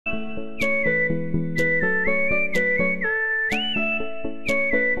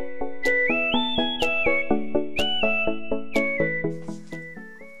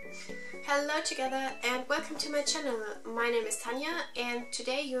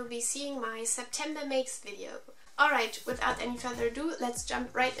will be seeing my September makes video. Alright, without any further ado, let's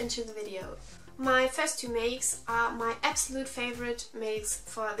jump right into the video. My first two makes are my absolute favorite makes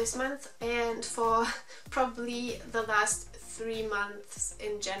for this month and for probably the last 3 months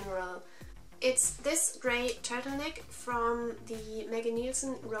in general. It's this grey turtleneck from the Megan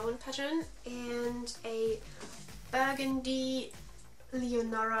Nielsen Rowan pattern and a burgundy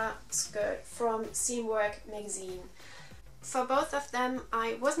Leonora skirt from Seamwork magazine. For both of them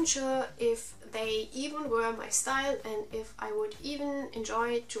I wasn't sure if they even were my style and if I would even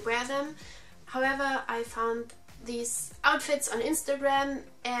enjoy to wear them. However, I found these outfits on Instagram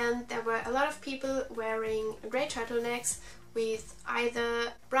and there were a lot of people wearing grey turtlenecks with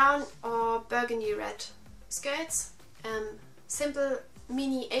either brown or burgundy red skirts, simple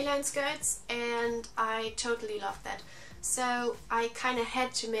mini A-line skirts, and I totally loved that. So I kind of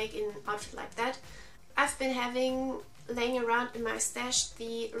had to make an outfit like that. I've been having laying around in my stash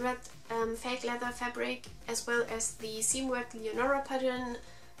the red fake leather fabric as well as the Seamwork Leonora pattern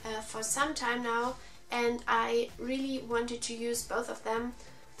for some time now, and I really wanted to use both of them.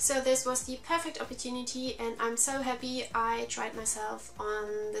 So this was the perfect opportunity and I'm so happy I tried myself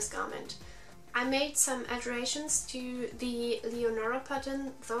on this garment. I made some alterations to the Leonora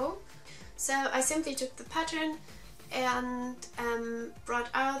pattern though. So I simply took the pattern and brought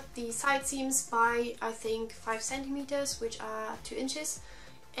out the side seams by I think 5 centimeters, which are 2 inches.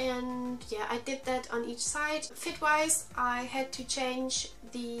 And yeah, I did that on each side. Fit wise, I had to change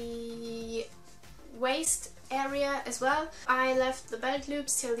the waist area as well. I left the belt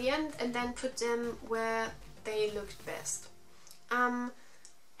loops till the end and then put them where they looked best.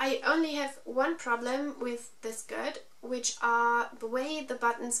 I only have one problem with the skirt, which are the way the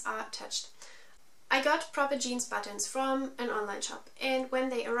buttons are attached. I got proper jeans buttons from an online shop, and when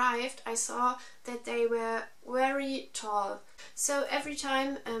they arrived I saw that they were very tall. So every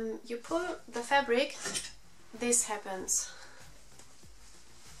time you pull the fabric, this happens.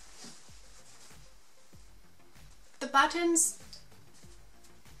 The buttons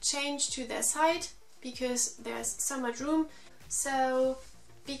change to their side because there's so much room. So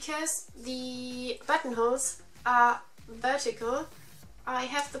because the buttonholes are vertical, I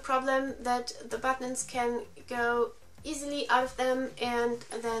have the problem that the buttons can go easily out of them and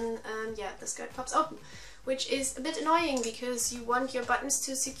then yeah, the skirt pops open, which is a bit annoying because you want your buttons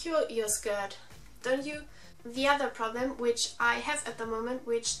to secure your skirt, don't you? The other problem which I have at the moment,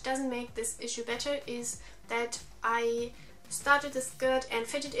 which doesn't make this issue better, is that I started the skirt and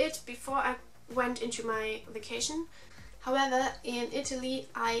fitted it before I went into my vacation. However, in Italy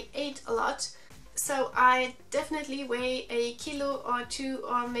I ate a lot, so I definitely weigh a kilo or 2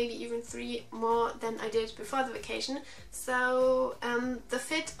 or maybe even 3 more than I did before the vacation. So the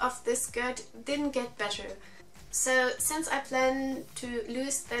fit of this skirt didn't get better. So since I plan to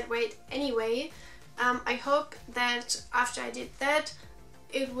lose that weight anyway, I hope that after I did that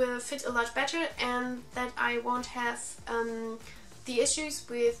it will fit a lot better and that I won't have the issues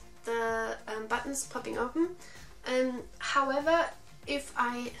with the buttons popping open. However, if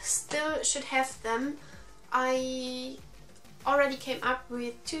I still should have them, I already came up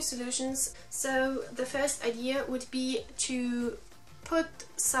with 2 solutions. So the first idea would be to put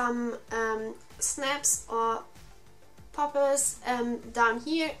some snaps or poppers down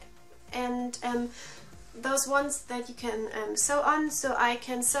here, and those ones that you can sew on, so I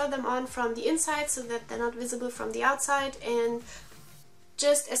can sew them on from the inside so that they're not visible from the outside, and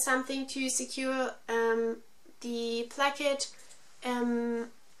just as something to secure the placket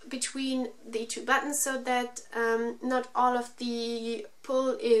between the 2 buttons so that not all of the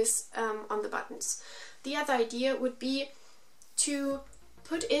pull is on the buttons. The other idea would be to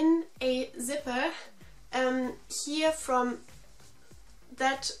put in a zipper here from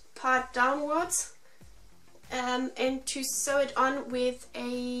that part downwards and to sew it on with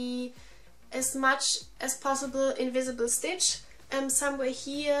a as much as possible invisible stitch somewhere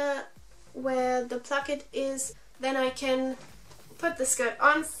here where the placket is. Then I can put the skirt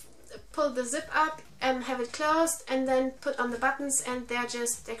on, pull the zip up and have it closed, and then put on the buttons, and they're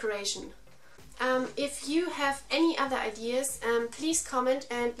just decoration. If you have any other ideas, please comment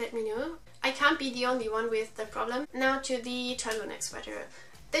and let me know. I can't be the only one with that problem. Now to the turtleneck sweater.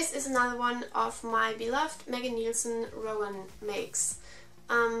 This is another one of my beloved Megan Nielsen Rowan makes.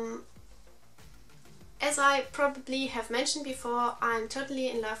 As I probably have mentioned before, I'm totally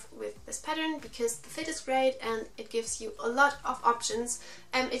in love with this pattern because the fit is great and it gives you a lot of options.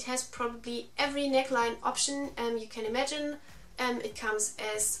 It has probably every neckline option you can imagine. It comes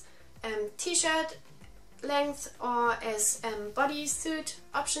as t-shirt length or as bodysuit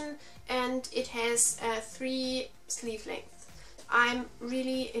option, and it has 3 sleeve lengths. I'm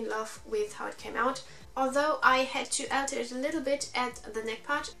really in love with how it came out. Although I had to alter it a little bit at the neck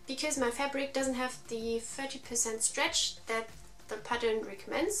part because my fabric doesn't have the 30% stretch that the pattern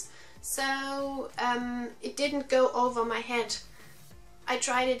recommends. So it didn't go over my head. I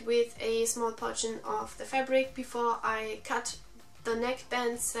tried it with a small portion of the fabric before I cut the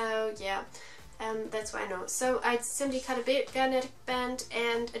neckband, so yeah, that's why I know. So I simply cut a bigger neckband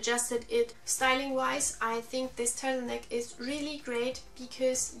and adjusted it styling wise. I think this turtleneck is really great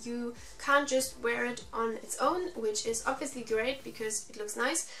because you can't just wear it on its own, which is obviously great because it looks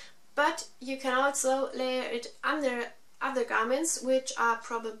nice, but you can also layer it under other garments which are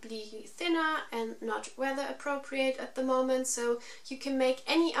probably thinner and not weather appropriate at the moment, so you can make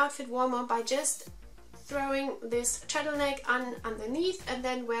any outfit warmer by just throwing this turtleneck on underneath and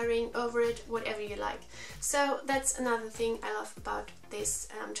then wearing over it whatever you like. So that's another thing I love about this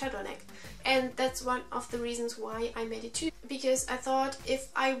turtleneck, and that's one of the reasons why I made it too, because I thought if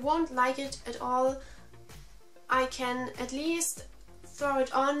I won't like it at all, I can at least throw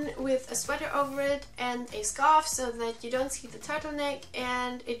it on with a sweater over it and a scarf so that you don't see the turtleneck,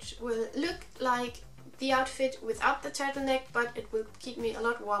 and it will look like the outfit without the turtleneck, but it will keep me a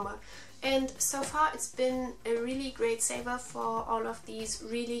lot warmer. And so far it's been a really great saver for all of these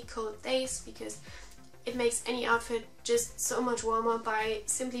really cold days because it makes any outfit just so much warmer by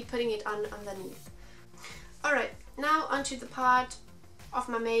simply putting it on underneath. Alright, now onto the part of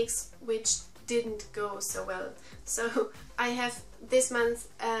my makes which didn't go so well. So I have this month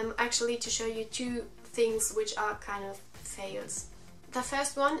actually to show you two things which are kind of fails. The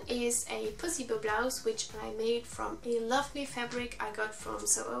first one is a pussy bow blouse which I made from a lovely fabric I got from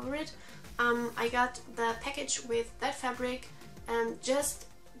Sew Over It. I got the package with that fabric just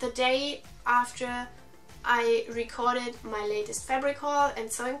the day after I recorded my latest fabric haul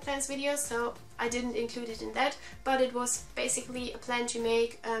and sewing plans video, so I didn't include it in that, but it was basically a plan to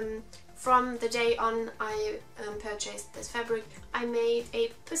make from the day on I purchased this fabric. I made a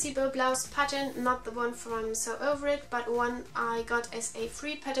pussy bow blouse pattern, not the one from Sew Over It, but one I got as a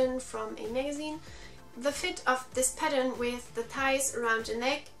free pattern from a magazine. The fit of this pattern with the ties around the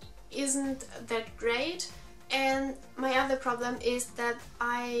neck isn't that great, and my other problem is that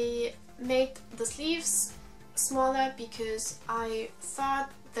I made the sleeves smaller because I thought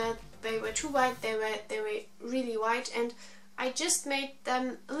that they were too wide. They were really wide, and I just made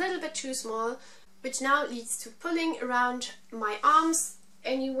them a little bit too small, which now leads to pulling around my arms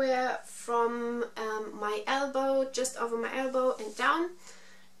anywhere from my elbow, just over my elbow and down.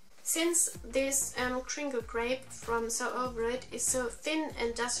 Since this crinkle crepe from Sew Over It is so thin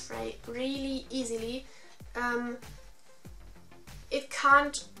and does fray really easily, it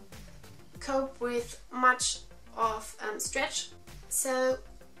can't cope with much of stretch. So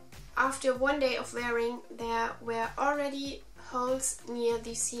after one day of wearing, there were already holes near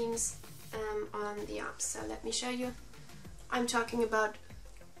the seams on the arms. So let me show you. I'm talking about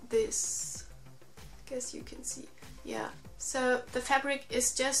this. I guess you can see. Yeah. So the fabric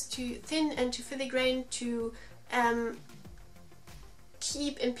is just too thin and too filigrane to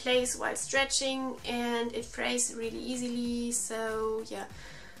keep in place while stretching, and it frays really easily. So yeah,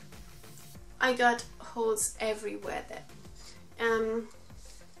 I got holes everywhere there.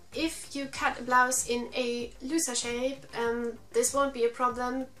 If you cut a blouse in a looser shape, this won't be a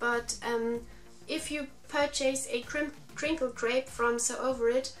problem, but if you purchase a crinkle crepe from Sew Over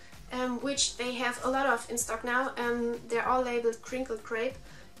It, which they have a lot of in stock now, they're all labeled crinkle crepe.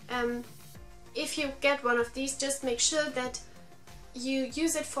 If you get one of these, just make sure that you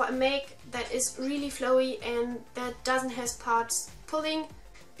use it for a make that is really flowy and that doesn't have parts pulling,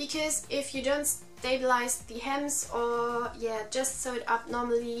 because if you don't stabilize the hems or just sew it up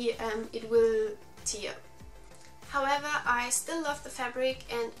normally, it will tear. However, I still love the fabric,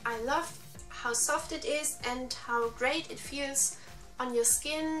 and I love how soft it is and how great it feels on your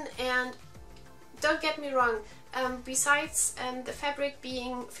skin. And don't get me wrong, besides the fabric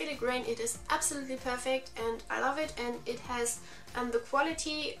being filigrane, it is absolutely perfect and I love it, and it has the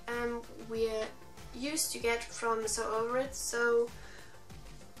quality we're used to get from Sew Over It, so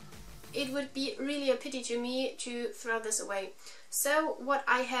it would be really a pity to me to throw this away. So what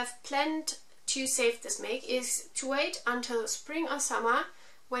I have planned to save this make is to wait until spring or summer,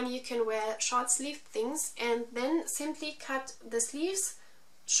 when you can wear short sleeved things, and then simply cut the sleeves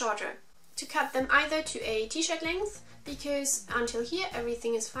shorter. To cut them either to a t-shirt length, because until here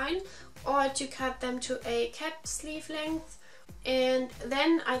everything is fine, or to cut them to a cap sleeve length, and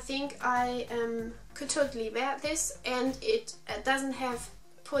then I think I could totally wear this, and it doesn't have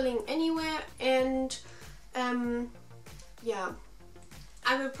pulling anywhere. And yeah,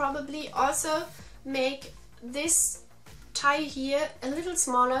 I will probably also make this tie here a little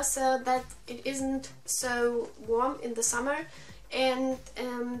smaller so that it isn't so warm in the summer, and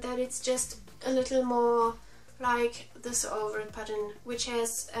that it's just a little more like the sew over it pattern, which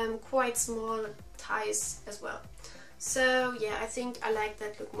has quite small ties as well. So yeah, I think I like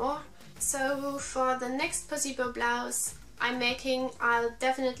that look more. So for the next pussy bow blouse I'm making, I'll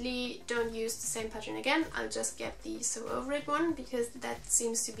definitely don't use the same pattern again. I'll just get the sew over it one because that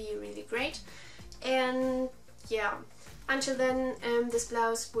seems to be really great. And yeah, until then this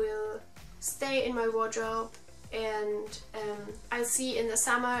blouse will stay in my wardrobe, and I'll see in the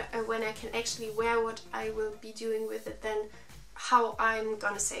summer when I can actually wear what I will be doing with it then how I'm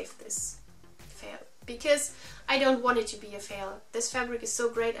gonna save this fail, because I don't want it to be a fail. This fabric is so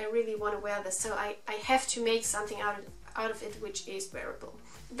great, I really want to wear this, so I have to make something out of it which is wearable.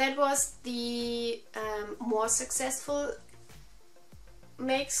 That was the more successful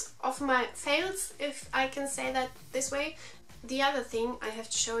makes of my fails, if I can say that this way. The other thing I have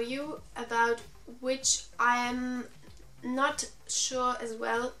to show you about, which I am not sure as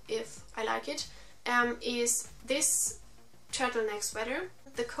well if I like it, is this turtleneck sweater.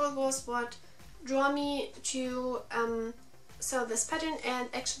 The cold was what drew me to sew this pattern and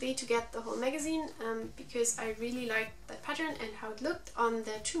actually to get the whole magazine, because I really liked that pattern and how it looked on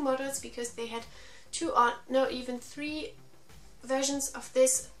the two models, because they had two or no, even three versions of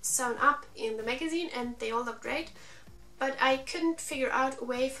this sewn up in the magazine and they all look great. But I couldn't figure out a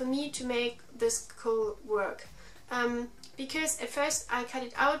way for me to make this cowl work, because at first I cut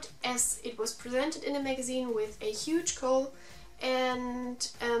it out as it was presented in the magazine with a huge cowl, and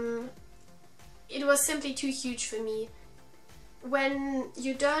it was simply too huge for me. When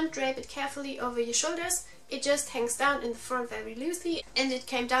you don't drape it carefully over your shoulders, it just hangs down in the front very loosely, and it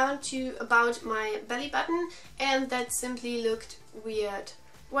came down to about my belly button, and that simply looked weird.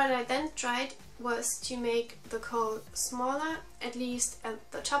 What I then tried was to make the cowl smaller, at least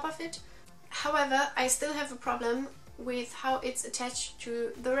at the top of it. However, I still have a problem with how it's attached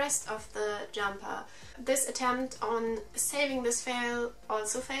to the rest of the jumper. This attempt on saving this fail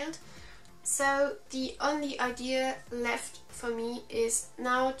also failed. So the only idea left for me is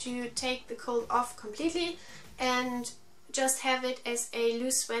now to take the cowl off completely and just have it as a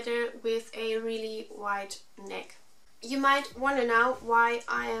loose sweater with a really wide neck. You might wonder now why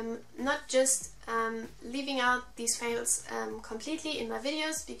I am not just leaving out these fails completely in my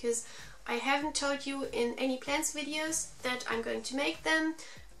videos, because I haven't told you in any plans videos that I'm going to make them.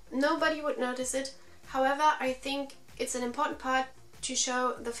 Nobody would notice it. However, I think it's an important part to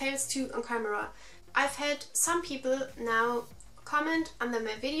show the fails too on camera. I've had some people now comment under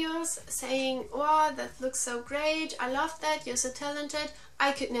my videos saying, "Oh, that looks so great, I love that, you're so talented,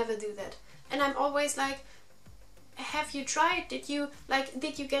 I could never do that." And I'm always like, have you tried? Did you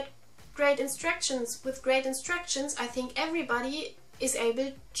get great instructions? With great instructions, I think everybody is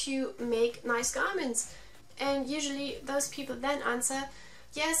able to make nice garments. And usually those people then answer,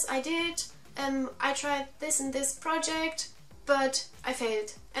 "Yes, I did, I tried this and this project, but I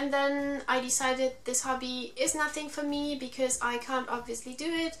failed. And then I decided this hobby is nothing for me because I can't obviously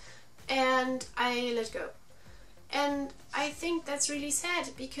do it, and I let go." And I think that's really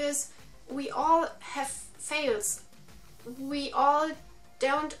sad, because we all have fails. We all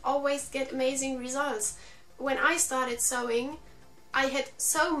don't always get amazing results. When I started sewing, I had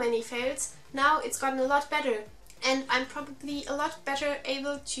so many fails. Now it's gotten a lot better, and I'm probably a lot better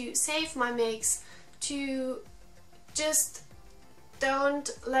able to save my makes, to just don't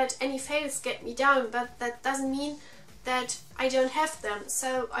let any fails get me down. But that doesn't mean that I don't have them.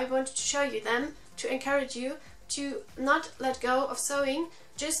 So I wanted to show you them to encourage you to not let go of sewing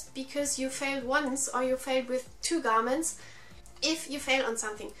just because you failed once or you failed with 2 garments. If you fail on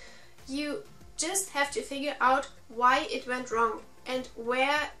something, you just have to figure out why it went wrong and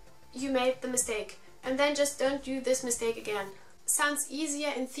where you made the mistake, and then just don't do this mistake again. Sounds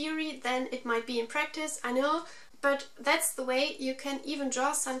easier in theory than it might be in practice, I know, but that's the way you can even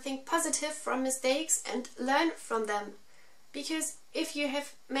draw something positive from mistakes and learn from them. Because if you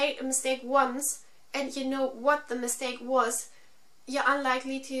have made a mistake once and you know what the mistake was, you're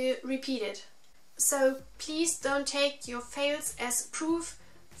unlikely to repeat it. So please don't take your fails as proof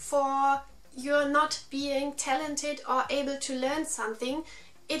for you're not being talented or able to learn something.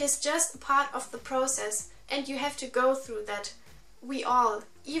 It is just a part of the process, and you have to go through that. We all,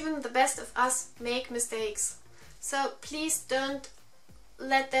 even the best of us, make mistakes. So please don't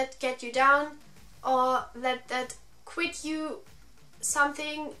let that get you down or let that quit you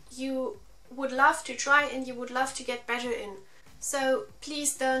something you would love to try and you would love to get better in. So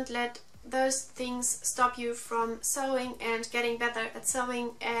please don't let those things stop you from sewing and getting better at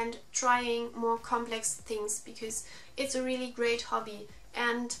sewing and trying more complex things, because it's a really great hobby,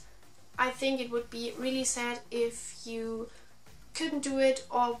 and I think it would be really sad if you couldn't do it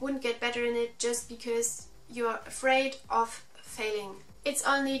or wouldn't get better in it just because you're afraid of failing. It's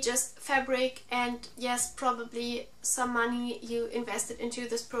only just fabric, and yes, probably some money you invested into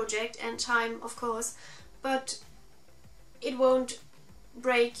this project and time, of course, but it won't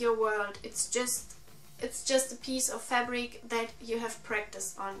break your world. It's just a piece of fabric that you have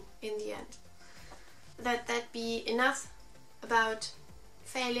practiced on in the end. Let that be enough about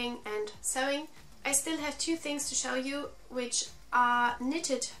failing and sewing. I still have two things to show you, which are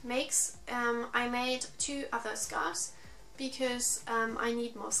knitted makes. I made two other scarves because I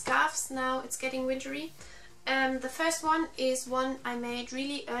need more scarves now. It's getting wintry. The first one is one I made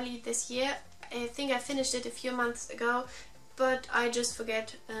really early this year. I think I finished it a few months ago, but I just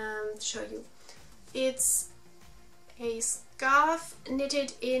forget to show you. It's a scarf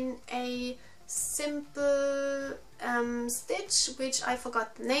knitted in a simple stitch, which I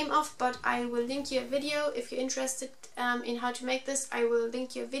forgot the name of, but I will link you a video if you're interested in how to make this. I will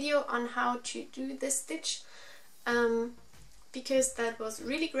link you a video on how to do this stitch, because that was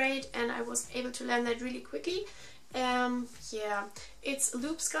really great and I was able to learn that really quickly. Yeah, it's a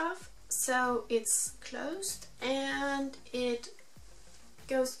loop scarf, so it's closed and it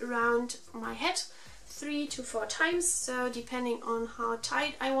goes around my head 3 to 4 times, so depending on how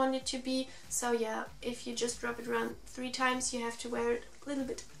tight I want it to be. So yeah, if you just wrap it around 3 times, you have to wear it a little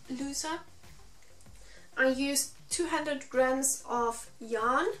bit looser. I used 200 grams of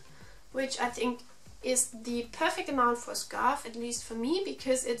yarn, which I think is the perfect amount for a scarf, at least for me,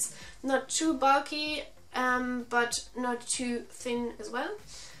 because it's not too bulky but not too thin as well.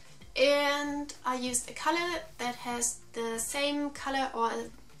 And I used a color that has the same color or a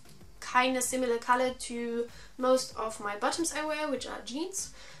kind of similar color to most of my bottoms I wear, which are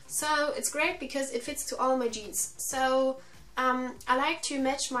jeans. So it's great because it fits to all my jeans. So I like to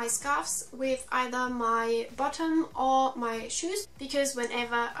match my scarves with either my bottom or my shoes, because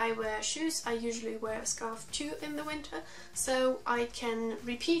whenever I wear shoes I usually wear a scarf too in the winter, so I can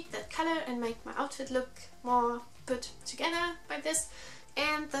repeat that color and make my outfit look more put together by this.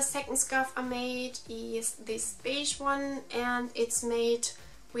 And the second scarf I made is this beige one, and it's made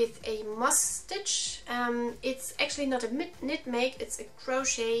with a moss stitch. It's actually not a knit make, it's a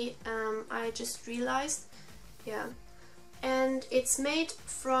crochet, I just realized. Yeah. And it's made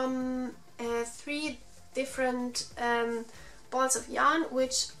from 3 different balls of yarn,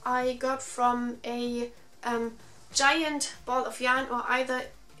 which I got from a giant ball of yarn, or either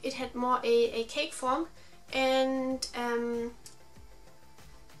it had more a cake form, and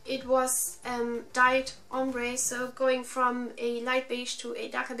it was dyed ombre, so going from a light beige to a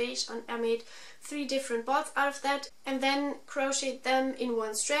darker beige, and I made 3 different balls out of that, and then crocheted them in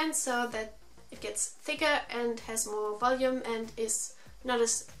one strand so that it gets thicker and has more volume and is not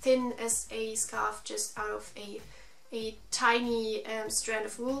as thin as a scarf just out of a tiny strand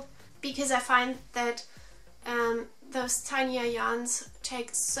of wool, because I find that those tinier yarns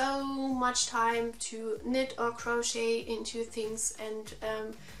take so much time to knit or crochet into things, and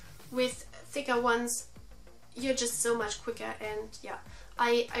with thicker ones you're just so much quicker. And yeah,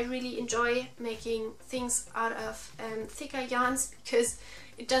 I really enjoy making things out of thicker yarns because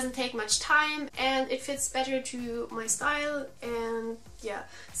it doesn't take much time and it fits better to my style. And yeah,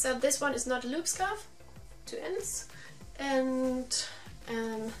 so this one is not a loop scarf, 2 ends, and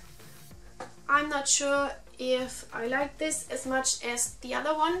I'm not sure if I like this as much as the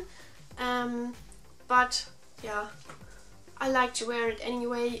other one, but yeah, I like to wear it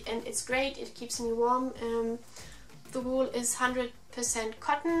anyway, and it's great, it keeps me warm. The wool is 100%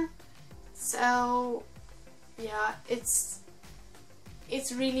 cotton, so yeah, it's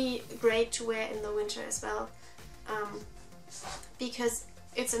really great to wear in the winter as well, because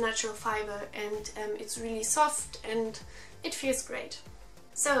it's a natural fiber and it's really soft and it feels great.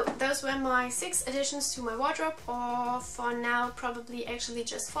 So those were my 6 additions to my wardrobe, or for now probably actually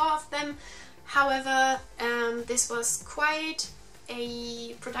just 4 of them. However, this was quite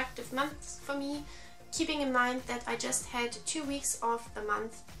a productive month for me, keeping in mind that I just had 2 weeks of the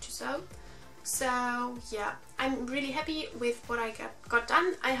month to sew. So yeah, I'm really happy with what I got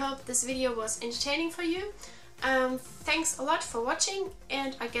done. I hope this video was entertaining for you. Thanks a lot for watching,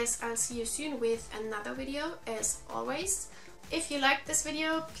 and I guess I'll see you soon with another video as always. If you liked this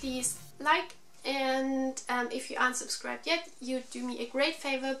video, please like, and if you aren't subscribed yet, you'd do me a great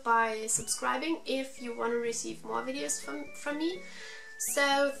favor by subscribing if you want to receive more videos from me.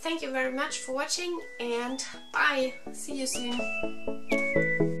 So thank you very much for watching, and bye! See you soon!